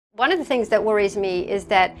One of the things that worries me is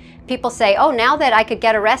that people say, oh, now that I could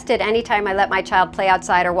get arrested anytime I let my child play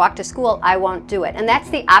outside or walk to school, I won't do it. And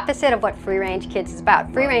that's the opposite of what free-range kids is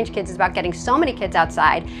about. Free-range kids is about getting so many kids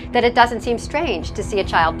outside that it doesn't seem strange to see a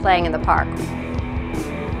child playing in the park.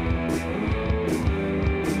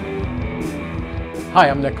 Hi,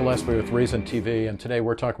 I'm Nick Gillespie with Reason TV, and today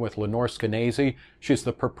we're talking with Lenore Skenazy. She's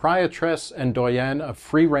the proprietress and doyenne of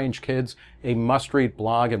Free Range Kids, a must-read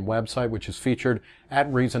blog and website which is featured at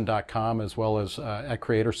Reason.com as well as at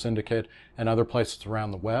Creator Syndicate and other places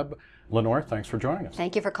around the web. Lenore, thanks for joining us.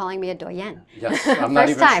 Thank you for calling me a doyenne. Yes, I'm not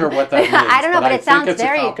even sure what that means. I don't know, but it sounds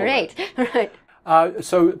very great. Right.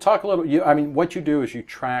 So talk a little, what you do is you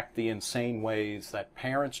track the insane ways that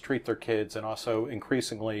parents treat their kids, and also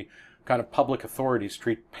increasingly kind of public authorities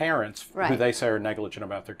treat parents who they say are negligent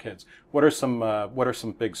about their kids. What are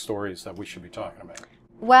some big stories that we should be talking about?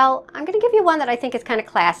 Well, I'm going to give you one that I think is kind of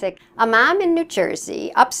classic. A mom in New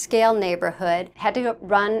Jersey, upscale neighborhood, had to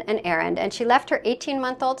run an errand, and she left her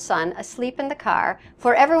 18-month-old son asleep in the car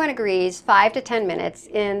for, everyone agrees, 5 to 10 minutes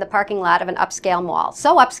in the parking lot of an upscale mall.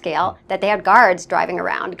 So upscale that they had guards driving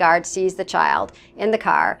around. Guard sees the child in the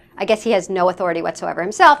car. I guess he has no authority whatsoever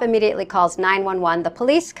himself, immediately calls 911. The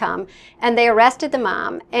police come, and they arrested the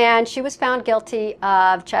mom, and she was found guilty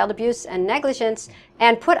of child abuse and negligence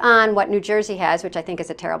and put on what New Jersey has, which I think is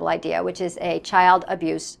a terrible idea, which is a child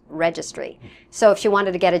abuse registry. So if she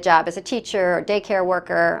wanted to get a job as a teacher or daycare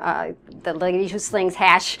worker, the lady who slings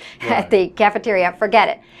hash at the cafeteria, forget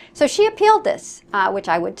it. So she appealed this, which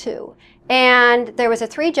I would too. And there was a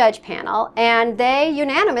 3-judge panel, and they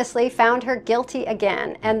unanimously found her guilty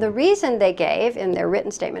again. And the reason they gave in their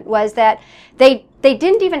written statement was that they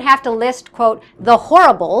didn't even have to list, quote, the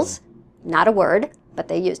horribles, not a word, but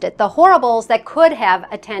they used it, the horribles that could have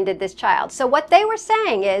attended this child. So what they were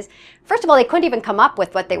saying is, first of all, they couldn't even come up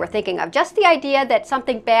with what they were thinking of. Just the idea that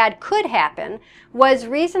something bad could happen was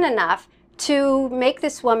reason enough to make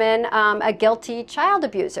this woman a guilty child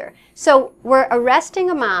abuser. So we're arresting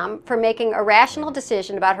a mom for making a rational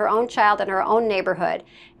decision about her own child in her own neighborhood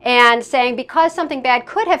and saying because something bad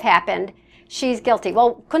could have happened, she's guilty.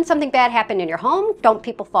 Well, couldn't something bad happen in your home? Don't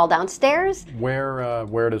people fall downstairs?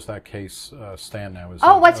 Where does that case stand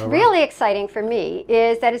now? What's really exciting for me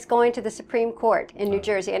is that it's going to the Supreme Court in New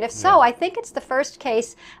Jersey. And if so, I think it's the first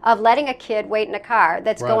case of letting a kid wait in a car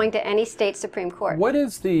that's going to any state Supreme Court. What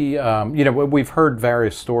is the, we've heard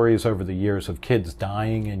various stories over the years of kids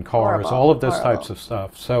dying in cars, all of this types of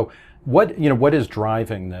stuff. So what is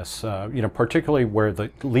driving this, particularly where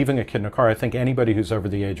leaving a kid in a car? I think anybody who's over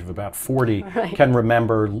the age of about 40 can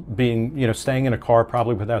remember being, staying in a car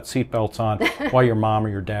probably without seatbelts on while your mom or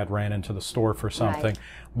your dad ran into the store for something.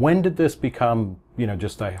 When did this become,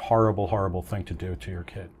 just a horrible, horrible thing to do to your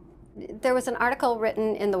kid? There was an article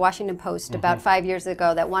written in the Washington Post about 5 years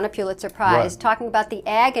ago that won a Pulitzer Prize talking about the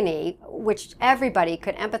agony, which everybody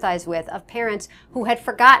could empathize with, of parents who had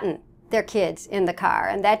forgotten their kids in the car.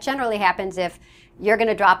 And that generally happens if you're going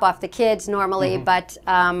to drop off the kids normally, but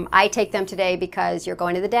I take them today because you're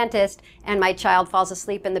going to the dentist and my child falls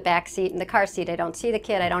asleep in the back seat, in the car seat. I don't see the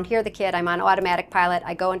kid, I don't hear the kid, I'm on automatic pilot,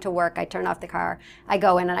 I go into work, I turn off the car, I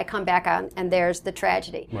go in and I come back on, and there's the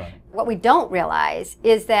tragedy. What we don't realize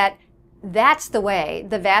is that that's the way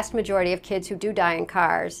the vast majority of kids who do die in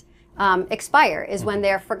cars expire, is when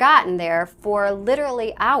they're forgotten there for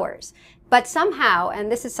literally hours. But somehow, and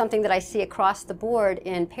this is something that I see across the board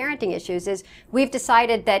in parenting issues, is we've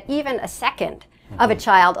decided that even a second of a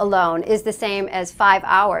child alone is the same as 5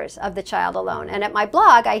 hours of the child alone. And at my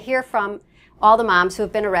blog, I hear from all the moms who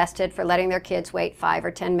have been arrested for letting their kids wait 5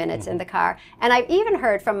 or 10 minutes in the car. And I've even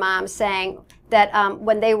heard from moms saying that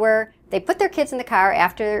when they put their kids in the car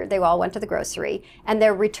after they all went to the grocery, and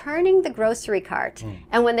they're returning the grocery cart.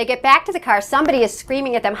 And when they get back to the car, somebody is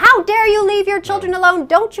screaming at them, "How dare you leave your children alone?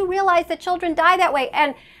 Don't you realize that children die that way?"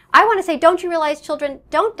 And I want to say, don't you realize children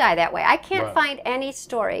don't die that way? I can't find any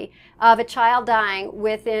story of a child dying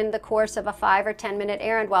within the course of a 5 or 10 minute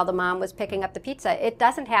errand while the mom was picking up the pizza. It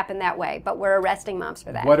doesn't happen that way, but we're arresting moms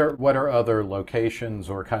for that. What are other locations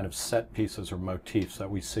or kind of set pieces or motifs that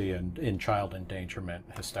we see in child endangerment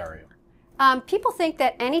hysteria? People think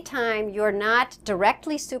that anytime you're not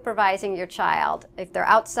directly supervising your child, if they're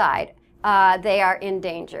outside, they are in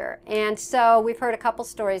danger. And so we've heard a couple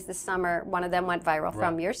stories this summer, one of them went viral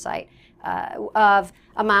from your site, of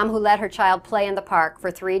a mom who let her child play in the park for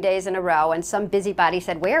 3 days in a row, and some busybody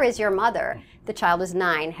said, "Where is your mother?" The child was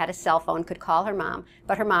 9, had a cell phone, could call her mom,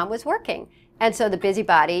 but her mom was working. And so the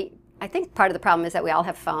busybody I think part of the problem is that we all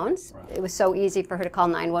have phones. Right. It was so easy for her to call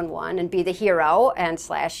 911 and be the hero and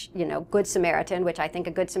slash, good Samaritan, which I think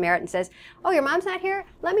a good Samaritan says, oh, your mom's not here?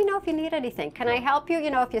 Let me know if you need anything. Can I help you?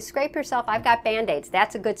 If you scrape yourself, I've got Band-Aids.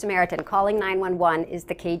 That's a good Samaritan. Calling 911 is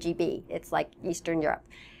the KGB. It's like Eastern Europe.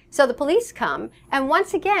 So the police come, and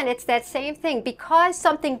once again, it's that same thing. Because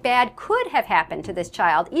something bad could have happened to this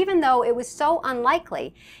child, even though it was so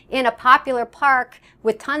unlikely, in a popular park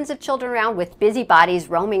with tons of children around, with busybodies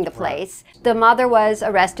roaming the place, the mother was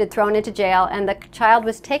arrested, thrown into jail, and the child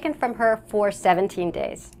was taken from her for 17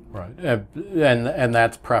 days. Right, and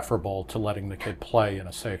that's preferable to letting the kid play in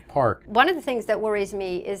a safe park. One of the things that worries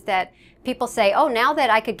me is that people say, oh, now that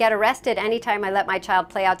I could get arrested anytime I let my child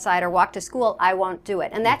play outside or walk to school, I won't do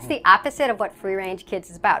it. And that's the opposite of what free-range kids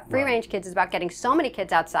is about. Free-range kids is about getting so many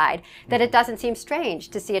kids outside that it doesn't seem strange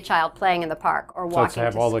to see a child playing in the park or walking to school. So to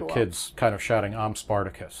have all the kids kind of shouting, I'm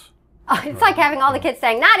Spartacus. It's like having all the kids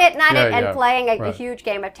saying, not it, and playing a huge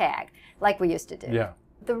game of tag, like we used to do. Yeah.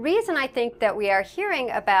 The reason I think that we are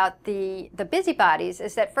hearing about the busybodies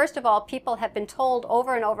is that, first of all, people have been told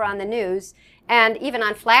over and over on the news and even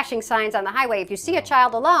on flashing signs on the highway, if you see a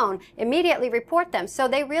child alone, immediately report them. So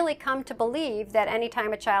they really come to believe that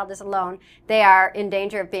anytime a child is alone, they are in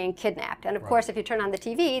danger of being kidnapped. And of course, if you turn on the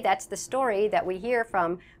TV, that's the story that we hear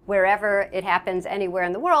from wherever it happens anywhere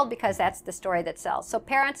in the world, because that's the story that sells. So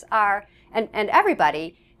parents are, and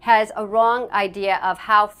everybody, has a wrong idea of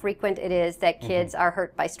how frequent it is that kids are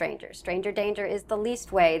hurt by strangers. Stranger danger is the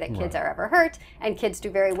least way that kids are ever hurt, and kids do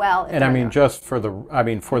very well. And I mean, just for the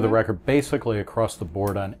record, basically across the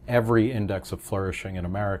board on every index of flourishing in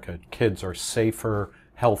America, kids are safer,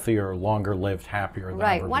 healthier, longer lived, happier than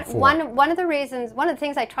ever before. One of the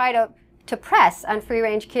things I try to press on free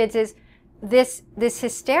range kids is this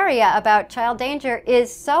hysteria about child danger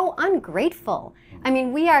is so ungrateful. I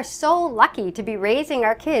mean, we are so lucky to be raising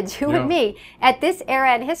our kids, you and me, at this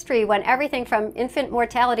era in history when everything from infant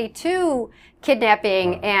mortality to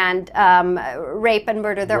kidnapping and rape and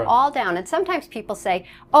murder, they're all down. And sometimes people say,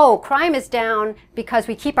 oh, crime is down because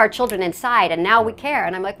we keep our children inside and now we care.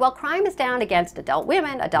 And I'm like, well, crime is down against adult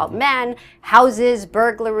women, adult men, houses,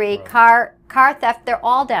 burglary, car theft, they're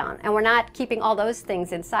all down. And we're not keeping all those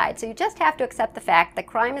things inside. So you just have to accept the fact that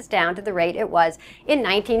crime is down to the rate it was in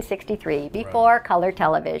 1963, before color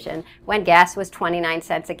television, when gas was 29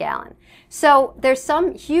 cents a gallon. So there's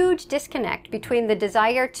some huge disconnect between the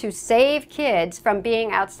desire to save kids from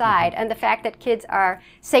being outside and the fact that kids are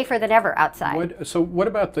safer than ever outside. So what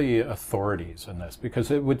about the authorities in this?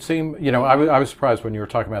 Because it would seem, I was surprised when you were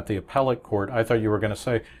talking about the appellate court. I thought you were going to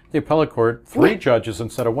say the appellate court, 3 judges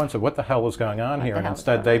instead of 1. So what the hell is going on here? And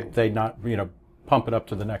instead they not, pump it up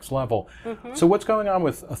to the next level. So what's going on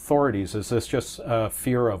with authorities? Is this just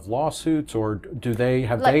fear of lawsuits, or do they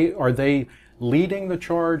are they leading the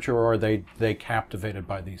charge, or are they captivated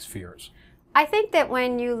by these fears? I think that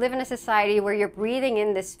when you live in a society where you're breathing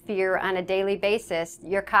in this fear on a daily basis,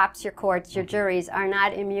 your cops, your courts, your juries are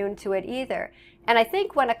not immune to it either. And I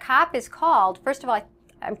think when a cop is called, first of all,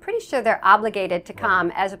 I'm pretty sure they're obligated to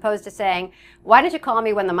come, as opposed to saying, why don't you call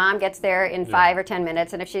me when the mom gets there in 5 or 10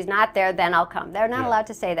 minutes, and if she's not there, then I'll come. They're not allowed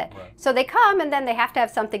to say that. So they come, and then they have to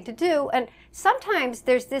have something to do. And sometimes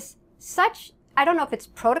there's this I don't know if it's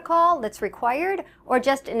protocol that's required or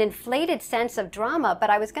just an inflated sense of drama, but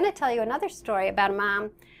I was going to tell you another story about a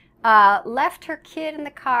mom left her kid in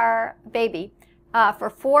the car, baby, for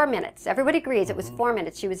 4 minutes. Everybody agrees it was 4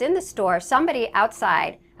 minutes. She was in the store. Somebody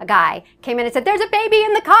outside, a guy, came in and said, there's a baby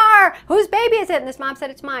in the car. Whose baby is it? And this mom said,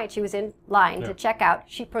 it's mine. She was in line to check out.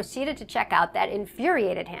 She proceeded to check out. That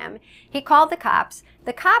infuriated him. He called the cops.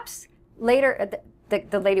 The cops later...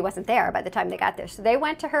 The lady wasn't there by the time they got there. So they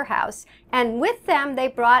went to her house, and with them they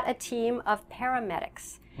brought a team of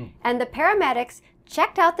paramedics. And the paramedics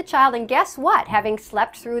checked out the child, and guess what? Having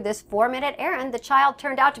slept through this 4-minute errand, the child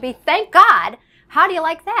turned out to be, thank God, how do you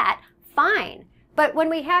like that? Fine. But when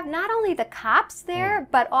we have not only the cops there,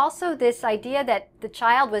 but also this idea that the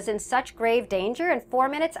child was in such grave danger in 4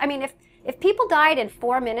 minutes, I mean, if people died in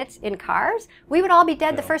 4 minutes in cars, we would all be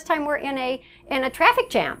dead the first time we're in a traffic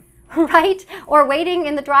jam. Right? Or waiting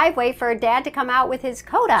in the driveway for dad to come out with his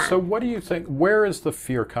coat on. So what do you think, where is the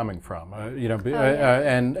fear coming from?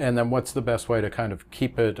 And then what's the best way to kind of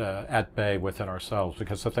keep it at bay within ourselves?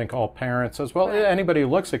 Because I think all parents, as well, anybody who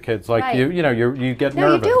looks at kids like you get nervous.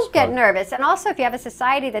 No, you do get nervous. And also if you have a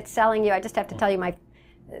society that's selling you, I just have to tell you,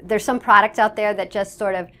 there's some products out there that just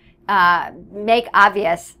sort of make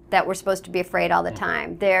obvious that we're supposed to be afraid all the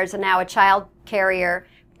time. There's now a child carrier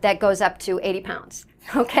that goes up to 80 pounds.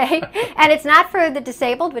 Okay, and it's not for the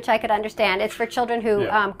disabled, which I could understand. It's for children who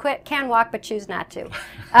can walk but choose not to,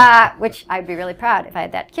 which I'd be really proud if I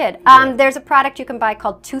had that kid. There's a product you can buy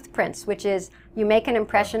called tooth prints, which is you make an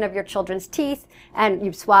impression of your children's teeth and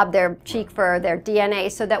you swab their cheek for their DNA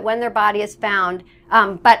so that when their body is found,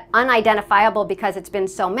 but unidentifiable because it's been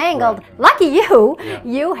so mangled, lucky you,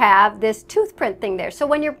 you have this tooth print thing there. So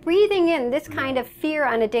when you're breathing in this kind of fear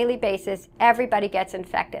on a daily basis, everybody gets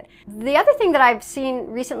infected. The other thing that I've seen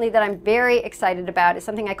recently that I'm very excited about is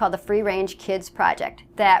something I call the Free Range Kids Project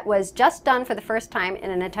that was just done for the first time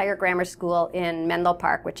in an entire grammar school in Menlo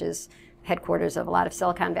Park, which is headquarters of a lot of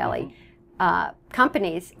Silicon Valley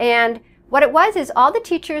companies. And what it was is all the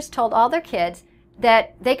teachers told all their kids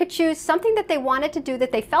that they could choose something that they wanted to do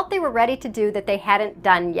that they felt they were ready to do that they hadn't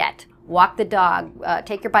done yet. Walk the dog,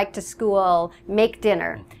 take your bike to school, make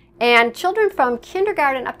dinner. And children from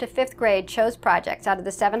kindergarten up to 5th grade chose projects. Out of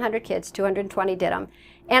the 700 kids, 220 did them.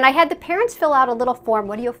 And I had the parents fill out a little form,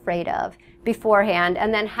 what are you afraid of, beforehand,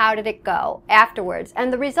 and then how did it go afterwards.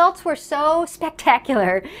 And the results were so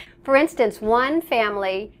spectacular. For instance, one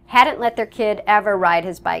family hadn't let their kid ever ride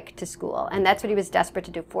his bike to school, and that's what he was desperate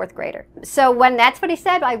to do, 4th grader. So when that's what he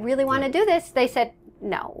said, I really want to do this, they said,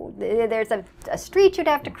 no, there's a street you'd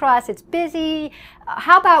have to cross, it's busy.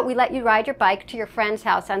 How about we let you ride your bike to your friend's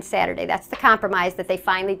house on Saturday? That's the compromise that they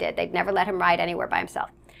finally did. They'd never let him ride anywhere by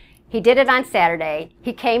himself. He did it on Saturday.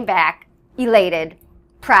 He came back elated,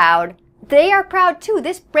 proud. They are proud too.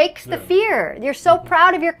 This breaks the fear. You're so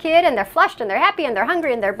proud of your kid, and they're flushed, and they're happy, and they're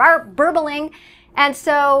hungry, and they're burbling. And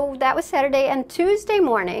so that was Saturday. And Tuesday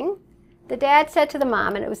morning, the dad said to the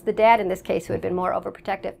mom, and it was the dad in this case who had been more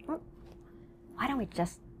overprotective, why don't we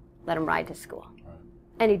just let him ride to school?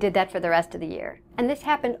 And he did that for the rest of the year. And this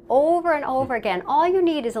happened over and over again. All you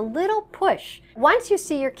need is a little push. Once you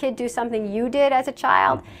see your kid do something you did as a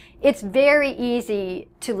child, it's very easy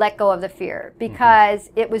to let go of the fear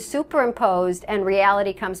because it was superimposed and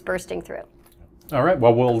reality comes bursting through. All right,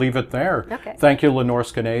 well, we'll leave it there. Okay. Thank you, Lenore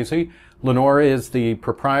Skenazy. Lenore is the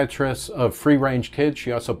proprietress of Free Range Kids.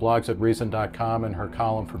 She also blogs at Reason.com, and her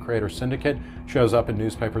column for Creator Syndicate shows up in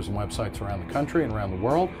newspapers and websites around the country and around the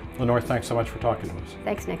world. Lenore, thanks so much for talking to us.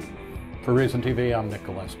 Thanks, Nick. For Reason TV, I'm Nick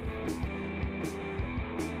Gillespie.